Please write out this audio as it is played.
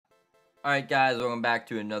Alright guys, welcome back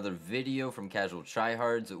to another video from Casual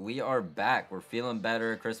Tryhards. We are back. We're feeling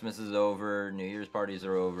better. Christmas is over. New Year's parties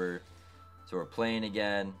are over. So we're playing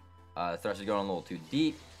again. Thresh is going a little too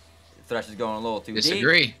deep. Thresh is going a little too deep.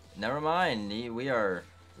 Disagree. Never mind. We are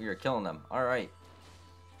killing them. Alright.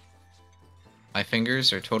 My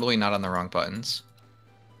fingers are totally not on the wrong buttons.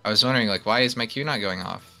 I was wondering, like, why is my Q not going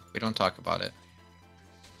off? We don't talk about it.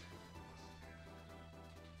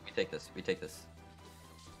 We take this. We take this.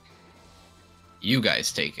 You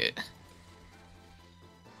guys take it.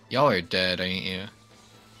 Y'all are dead, ain't you?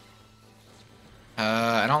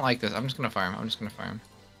 I don't like this. I'm just gonna farm.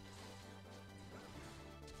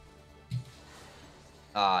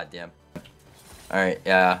 Ah, damn. Alright,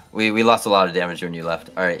 yeah. We lost a lot of damage when you left.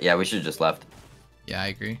 Alright, yeah, we should have just left. Yeah, I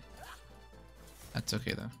agree. That's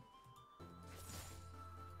okay, though.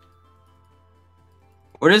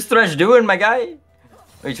 What is Thresh doing, my guy?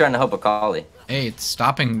 Are you trying to help Akali? Hey, it's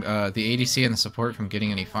stopping the ADC and the support from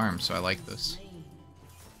getting any farms, so I like this.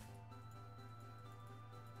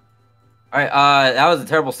 Alright, that was a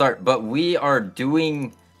terrible start, but we are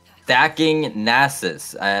doing stacking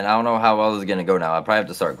Nasus, and I don't know how well this is gonna go now. I probably have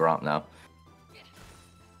to start Gromp now.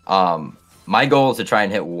 My goal is to try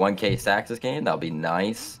and hit 1k stacks this game. That'll be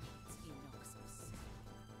nice.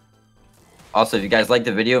 Also, if you guys like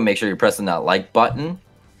the video, make sure you're pressing that like button.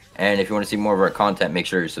 And if you want to see more of our content, make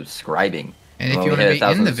sure you're subscribing. And if you want to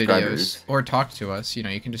be in the videos or talk to us, you know,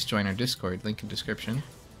 you can just join our Discord, link in description.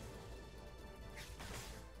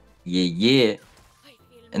 Yeah.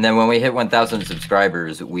 And then when we hit 1,000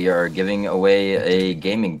 subscribers, we are giving away a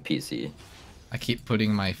gaming PC. I keep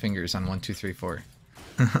putting my fingers on 1, 2, 3, 4.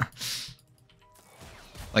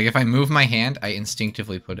 Like, if I move my hand, I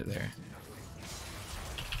instinctively put it there.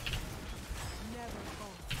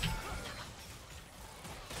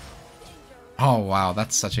 Oh, wow,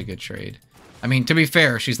 that's such a good trade. I mean, to be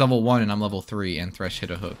fair, she's level 1 and I'm level 3, and Thresh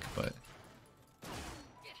hit a hook, but...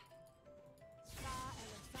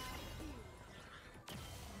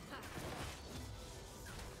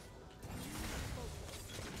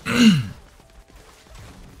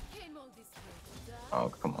 Oh,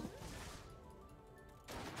 come on.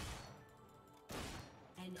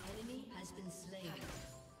 An enemy has been slain.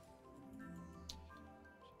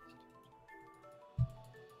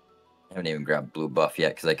 I haven't even grabbed blue buff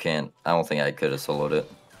yet because I don't think I could have soloed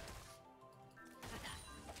it.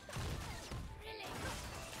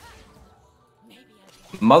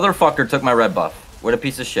 Motherfucker took my red buff. What a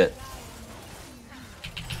piece of shit.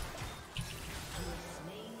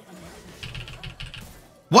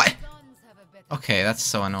 What? Okay, that's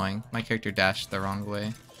so annoying. My character dashed the wrong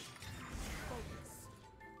way.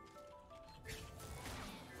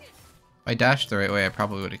 If I dashed the right way, I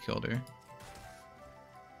probably would have killed her.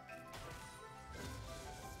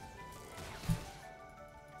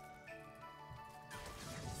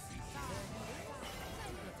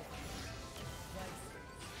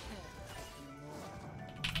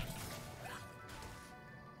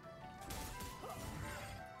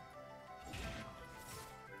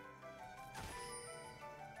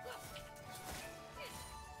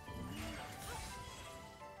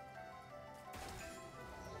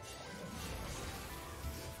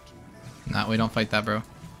 Nah, we don't fight that, bro.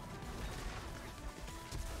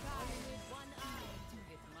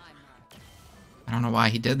 I don't know why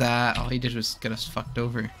he did that. All he did was get us fucked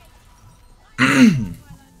over.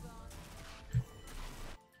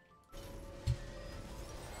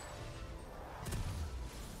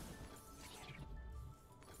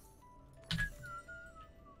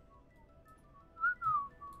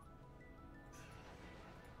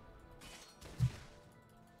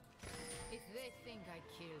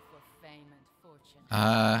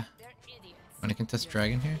 Wanna contest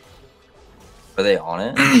dragon here? Are they on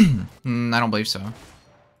it? I don't believe so.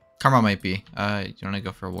 Karma might be. You wanna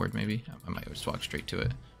go for a ward maybe? I might just walk straight to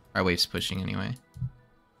it. Our wave's pushing anyway.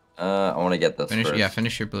 I want to get this first. Yeah,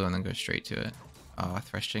 finish your blue and then go straight to it. Oh,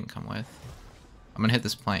 Thresh didn't come with. I'm gonna hit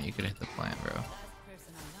this plant. You could hit the plant, bro.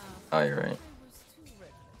 Oh, you're right.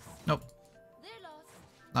 Nope.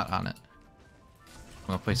 Not on it. I'm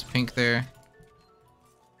gonna place a pink there.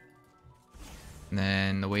 And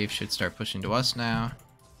then the wave should start pushing to us now.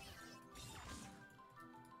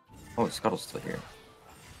 Oh, Scuttle's still here.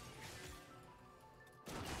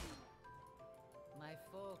 My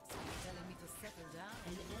folks are telling me to settle down.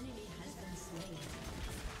 An enemy has been slain.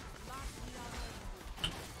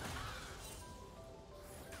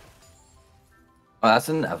 Oh, that's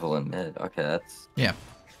an Evelyn mid. Okay, that's... Yeah.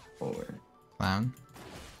 Forward. Clown.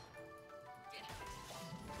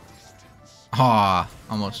 Aw,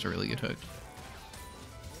 almost a really good hook.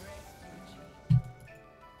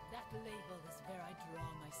 That label is where I draw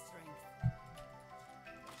my strength.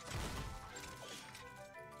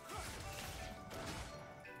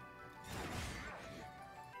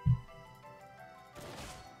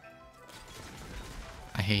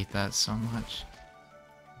 hate that so much.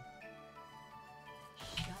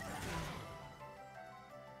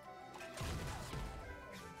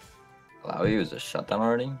 Wow, he was a shutdown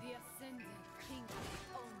already? The ascendant think they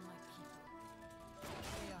own my people.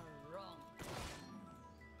 They are wrong.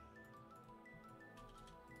 When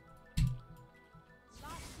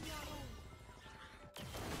I'm savage.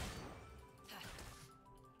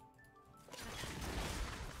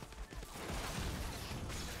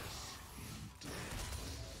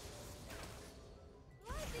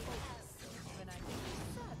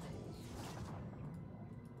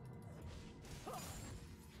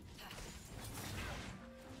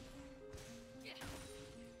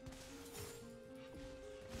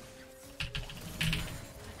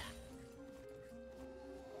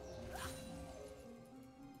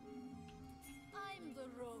 I'm the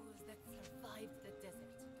rose that survived the desert.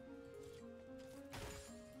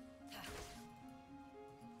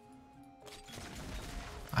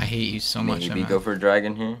 I hate you so much, Maybe Emma. go for a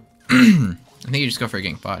dragon here? I think you just go for a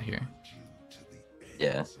gank bot here.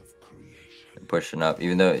 Yeah. They're pushing up,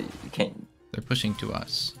 even though you can't. They're pushing to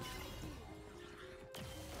us.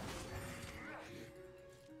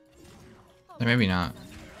 Or maybe not.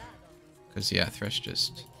 Because, yeah, Thresh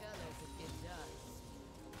just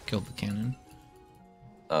killed the cannon.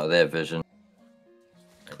 Oh, they have vision.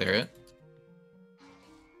 Clear it.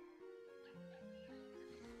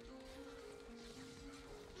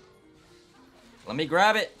 Let me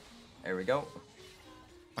grab it. There we go.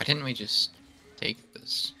 Why didn't we just take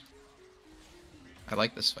this? I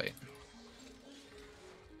like this fight.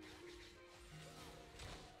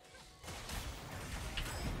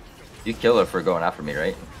 You kill her for going after me,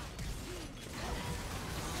 right?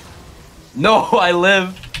 No, I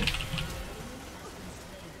live.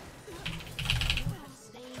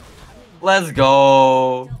 Let's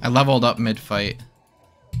go. I leveled up mid-fight.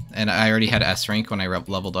 And I already had S rank when I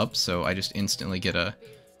leveled up, so I just instantly get a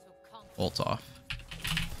ult off.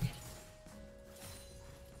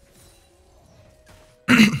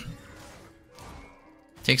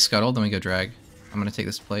 Take Scuttle, then we go drag. I'm gonna take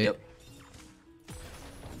this plate. Yep.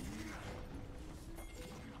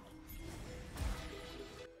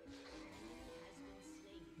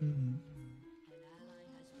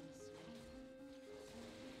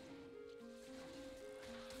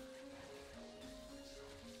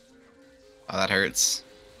 Oh, that hurts.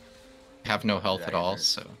 I have no health at Dragon all, hurts.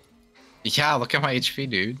 so... Yeah, look at my HP,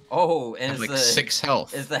 dude. Oh, I and have it's like the 6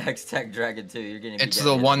 health. It's the Hextech Dragon too. You're getting. It's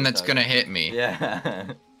the one that's gonna hit me. Yeah.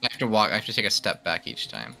 I have to walk, I have to take a step back each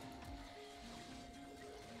time.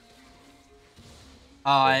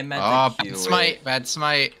 Oh, I meant Oh, to Q bad smite, it. bad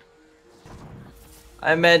smite.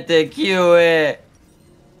 I meant to Q it.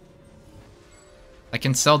 I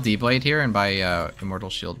can sell D-Blade here and buy Immortal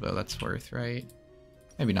Shield Bow, that's worth, right?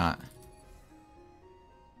 Maybe not.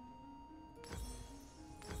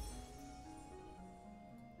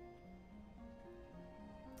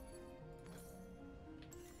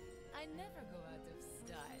 I never go out of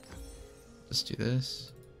style. Just do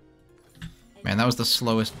this. Man, that was the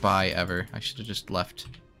slowest buy ever. I should have just left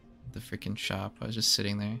the freaking shop. I was just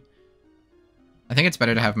sitting there. I think it's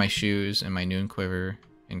better to have my shoes and my Noon Quiver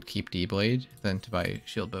and keep D-Blade than to buy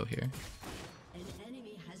Shield Bow here. An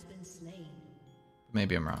enemy has been slain.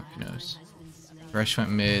 Maybe I'm wrong, who knows. Has been slain. Thresh went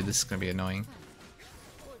mid, this is gonna be annoying.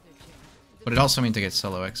 But it also means I get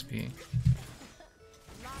solo XP.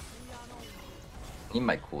 Need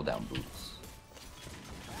my cooldown boots.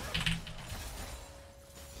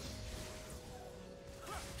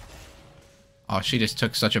 Oh, she just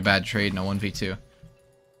took such a bad trade in a 1v2.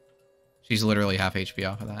 She's literally half HP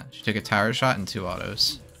off of that. She took a tower shot and 2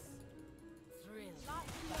 autos. Thrill.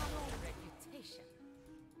 Reputation.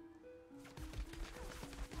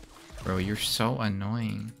 Bro, you're so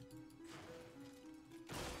annoying.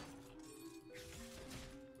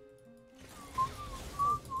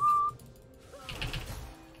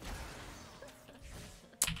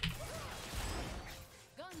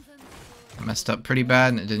 Guns and swords. I messed up pretty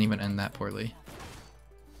bad and it didn't even end that poorly.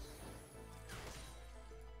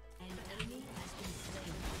 An enemy has been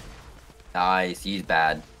slain. Nice. He's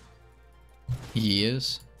bad. He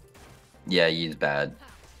is? Yeah, he's bad.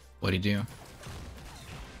 What'd he do?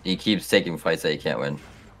 He keeps taking fights that he can't win.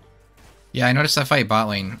 Yeah, I noticed that fight bot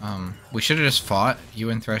lane. We should have just fought. You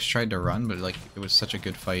and Thresh tried to run, but like it was such a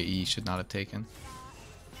good fight he should not have taken.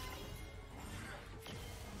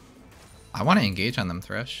 I want to engage on them,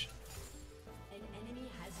 Thresh. An enemy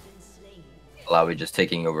has been slain. Alawi just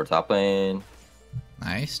taking over top lane.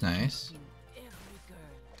 Nice, nice. In every girl,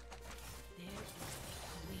 there is a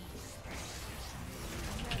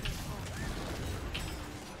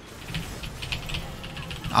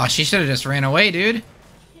queen. Oh, she should have just ran away, dude.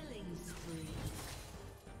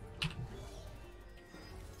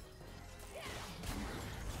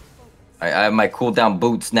 I have my cooldown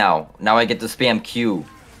boots now. Now I get to spam Q.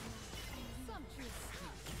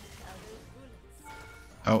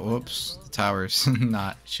 Oh, whoops. The tower's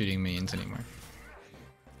not shooting minions anymore.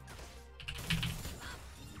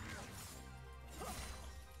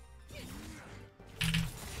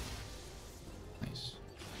 Nice.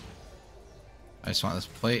 I just want this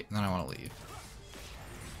plate, and then I want to leave.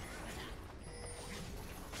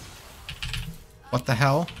 What the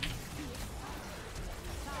hell?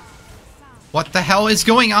 What the hell is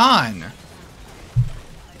going on?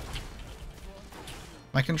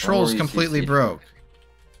 My controls completely broke.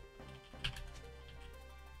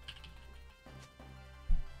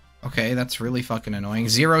 Okay, that's really fucking annoying.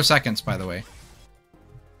 0 seconds, by the way.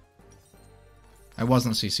 I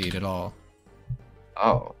wasn't CC'd at all.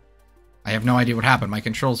 Oh. I have no idea what happened. My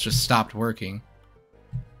controls just stopped working.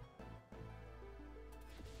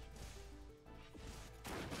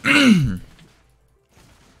 Darius,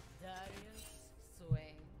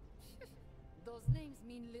 Swain. Those names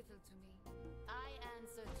mean little to me. I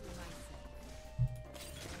answer to myself.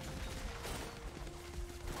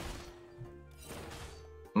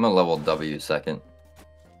 I'm gonna level W second.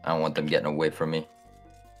 I don't want them getting away from me.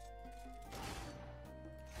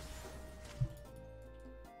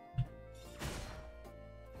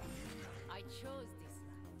 I chose this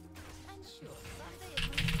life. And sure, someday it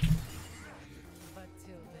will. But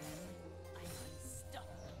till then, I'm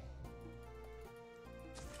unstoppable.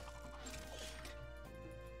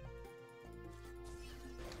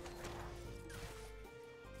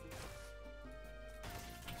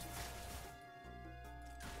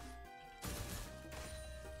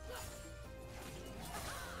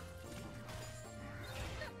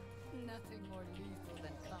 Nothing more lethal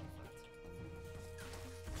than comfort.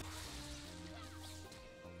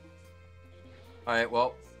 Alright,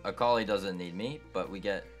 well, Akali doesn't need me, but we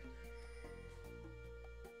get...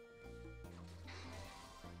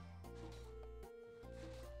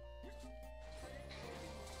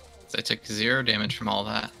 So I took 0 damage from all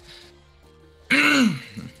that.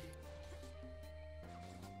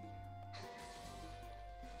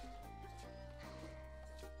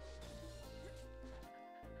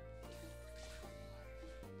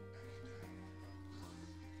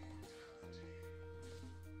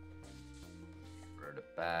 Run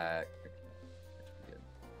it back. Good.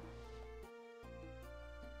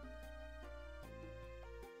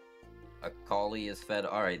 Akali is fed.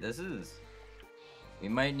 Alright, this is... We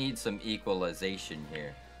might need some equalization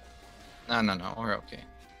here. No, we're okay.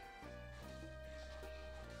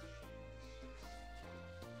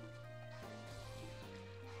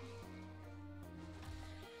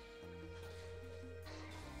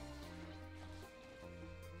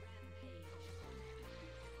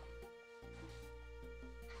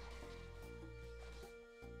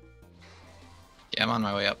 Yeah, I'm on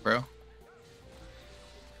my way up, bro.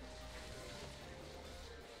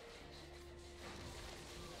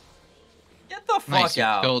 Get the fuck Nice, you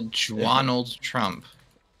out. killed Donald Trump.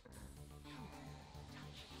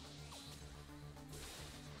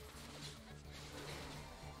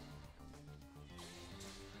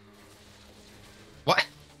 What?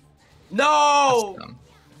 No! That's dumb.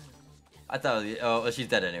 I thought it was... Oh, she's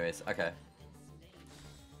dead anyways. Okay.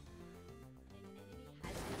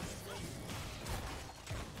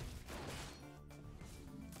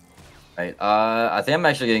 Right, I think I'm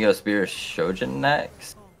actually gonna go Spear Shojin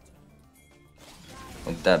next.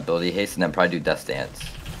 With that ability haste and then probably do Death Dance.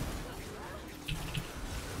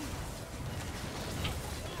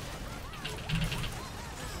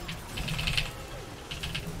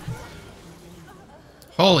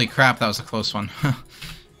 Holy crap, that was a close one. I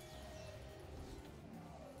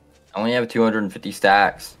only have 250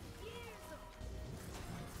 stacks.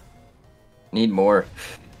 Need more.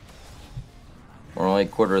 We're only a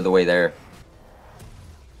quarter of the way there.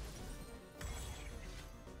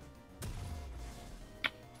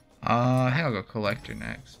 I think I'll go Collector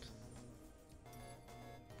next.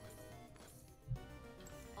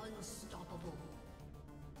 Unstoppable.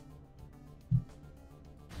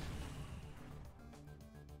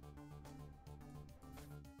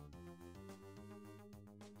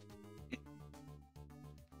 You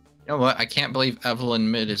know what? I can't believe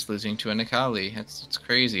Evelyn mid is losing to a Nikali. It's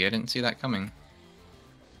crazy. I didn't see that coming.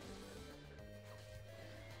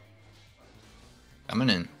 Coming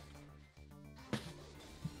in.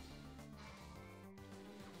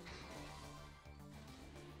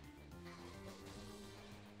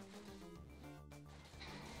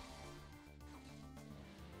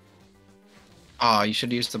 Oh, you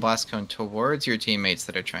should use the blast cone towards your teammates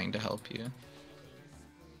that are trying to help you.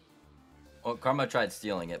 Well, Karma tried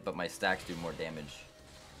stealing it, but my stacks do more damage.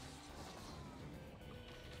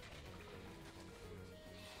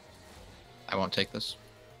 I won't take this.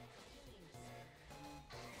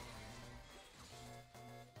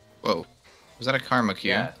 Whoa. Was that a karma Q?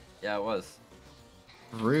 Yeah, yeah, it was.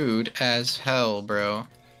 Rude as hell, bro.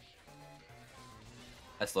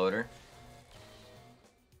 I slowed her.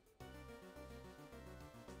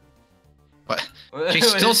 What?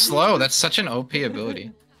 She's still slow. That's such an OP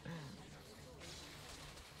ability.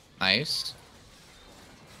 Nice.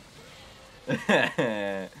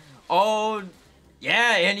 Oh,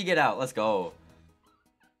 yeah, and you get out. Let's go.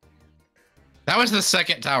 That was the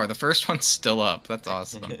second tower. The first one's still up. That's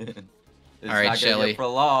awesome. It's All right, not gonna Shelly. get for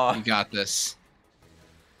long. You got this.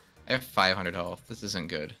 I have 500 health. This isn't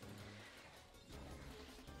good.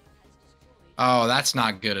 Oh, that's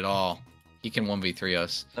not good at all. He can 1v3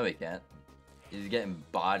 us. No, he can't. He's getting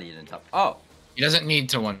bodied and tough. Oh, He doesn't need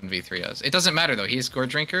to 1v3 us. It doesn't matter, though. He's Gore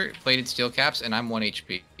Drinker, plated steel caps, and I'm 1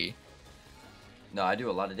 HP. no, I do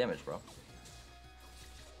a lot of damage, bro.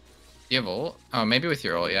 You have ult? Oh, maybe with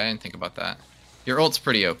your ult. Yeah, I didn't think about that. Your ult's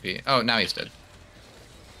pretty OP. Oh, now he's dead.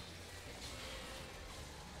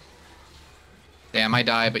 Damn, I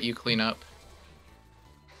die, but you clean up.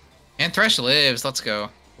 And Thresh lives. Let's go.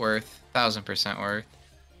 Worth. 1000% worth.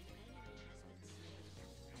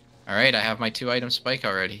 Alright, I have my 2-item spike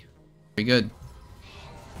already. Pretty good.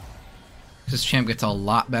 This champ gets a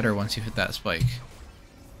lot better once you hit that spike.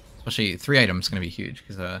 Especially 3 items is going to be huge,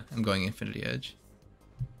 because I'm going Infinity Edge.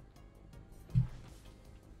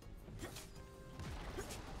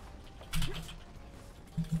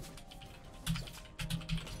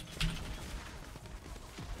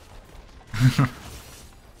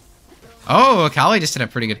 Oh, Akali just did a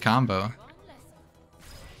pretty good combo.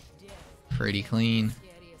 Pretty clean.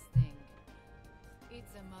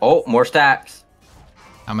 Oh, more stacks.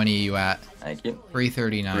 How many are you at? Thank you.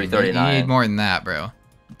 339. 339. You need more than that, bro.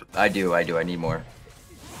 I do. I need more.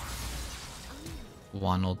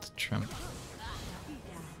 Wonald Trump.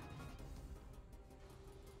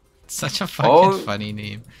 Such a fucking funny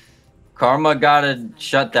name. Karma got a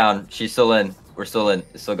shutdown. She's still in. We're still in.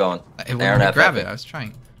 It's still going. It wouldn't let me grab it. I was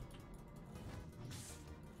trying.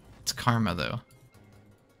 It's Karma, though.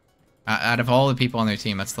 Out of all the people on their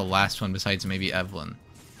team, that's the last one besides maybe Evelyn.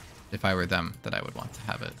 If I were them, that I would want to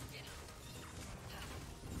have it.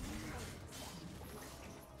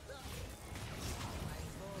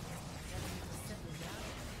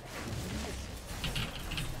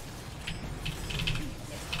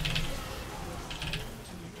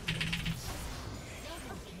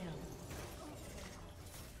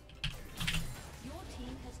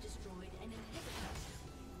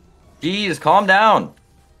 Jeez, calm down.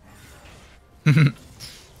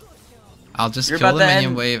 I'll just You're kill about the to minion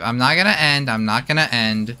end. wave. I'm not gonna end. I'm not gonna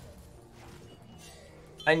end.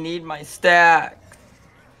 I need my stack.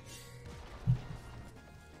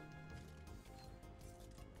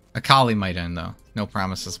 Akali might end, though. No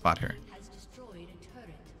promise to spot her. Has destroyed a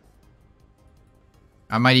turret.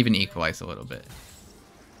 I might even equalize a little bit.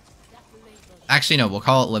 Actually, no, we'll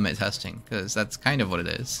call it limit testing, because that's kind of what it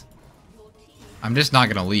is. I'm just not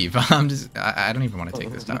gonna leave. I don't even want to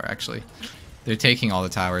take this tower, actually. They're taking all the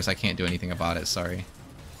towers. I can't do anything about it, sorry.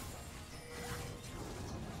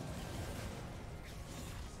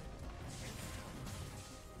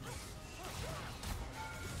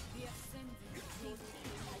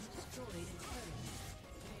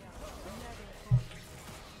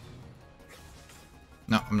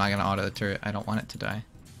 No, I'm not gonna auto the turret. I don't want it to die.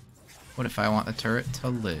 What if I want the turret to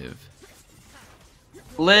live?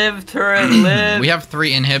 Live, turret, live. We have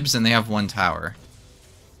 3 inhibs and they have 1 tower.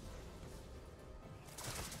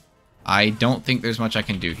 I don't think there's much I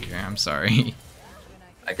can do here. I'm sorry.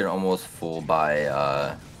 I can almost full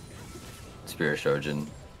buy Spirit Shojin.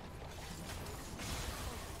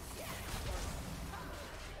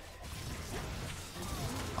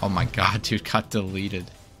 Oh my god, dude, got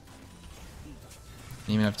deleted.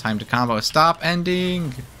 Didn't even have time to combo. Stop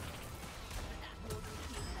ending!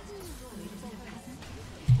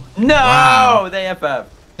 No! Wow. They FF.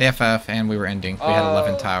 They FF and we were ending. We had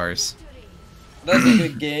 11 Oh. towers. That's a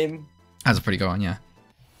good game. That was a pretty good one, yeah.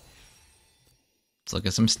 Let's look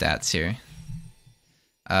at some stats here.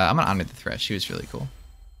 I'm gonna honor the Thresh. She was really cool.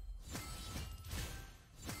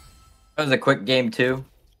 That was a quick game too.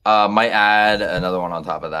 Might add another one on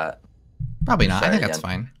top of that. Probably not. I Try think it that's again.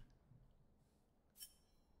 fine.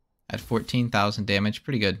 At 14,000 damage.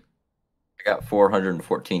 Pretty good. I got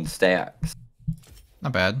 414 stacks.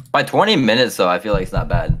 Not bad. By 20 minutes though, I feel like it's not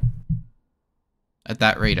bad. At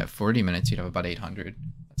that rate, at 40 minutes, you'd have about 800.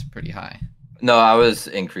 That's pretty high. No, I was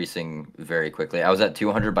increasing very quickly. I was at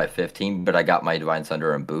 200 by 15, but I got my Divine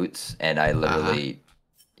Thunder and boots, and I literally,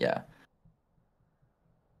 yeah.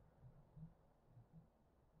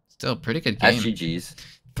 Still pretty good That's game. GG's.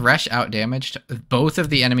 Thresh outdamaged both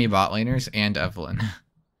of the enemy bot laners and Evelyn.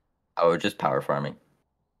 Oh, we're just power farming.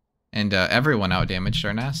 And everyone outdamaged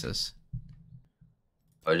our Nasus.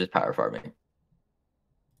 Oh, just power farming.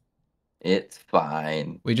 It's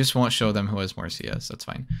fine. We just won't show them who has more CS. That's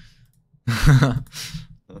fine.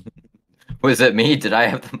 Was it me? Did I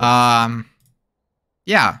have the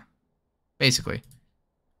Yeah. Basically.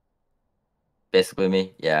 Basically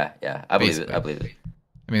me? Yeah. I believe Basically. it. I believe it.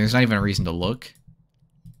 I mean, there's not even a reason to look.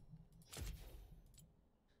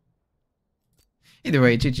 Either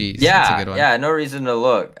way, GG's. That's a good one. Yeah, no reason to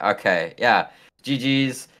look. Okay, yeah.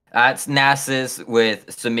 GG's. It's Nasus with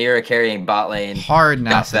Samira carrying bot lane. Hard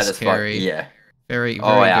Got fed Nasus as fuck. carry. Yeah. Very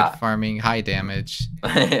yeah. good farming. High damage.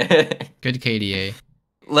 Good KDA.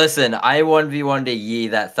 Listen, I 1v1'd a Yi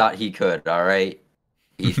that thought he could, alright?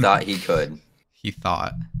 He thought he could. He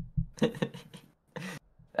thought.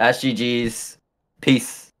 That's GG's.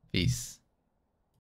 Peace. Peace.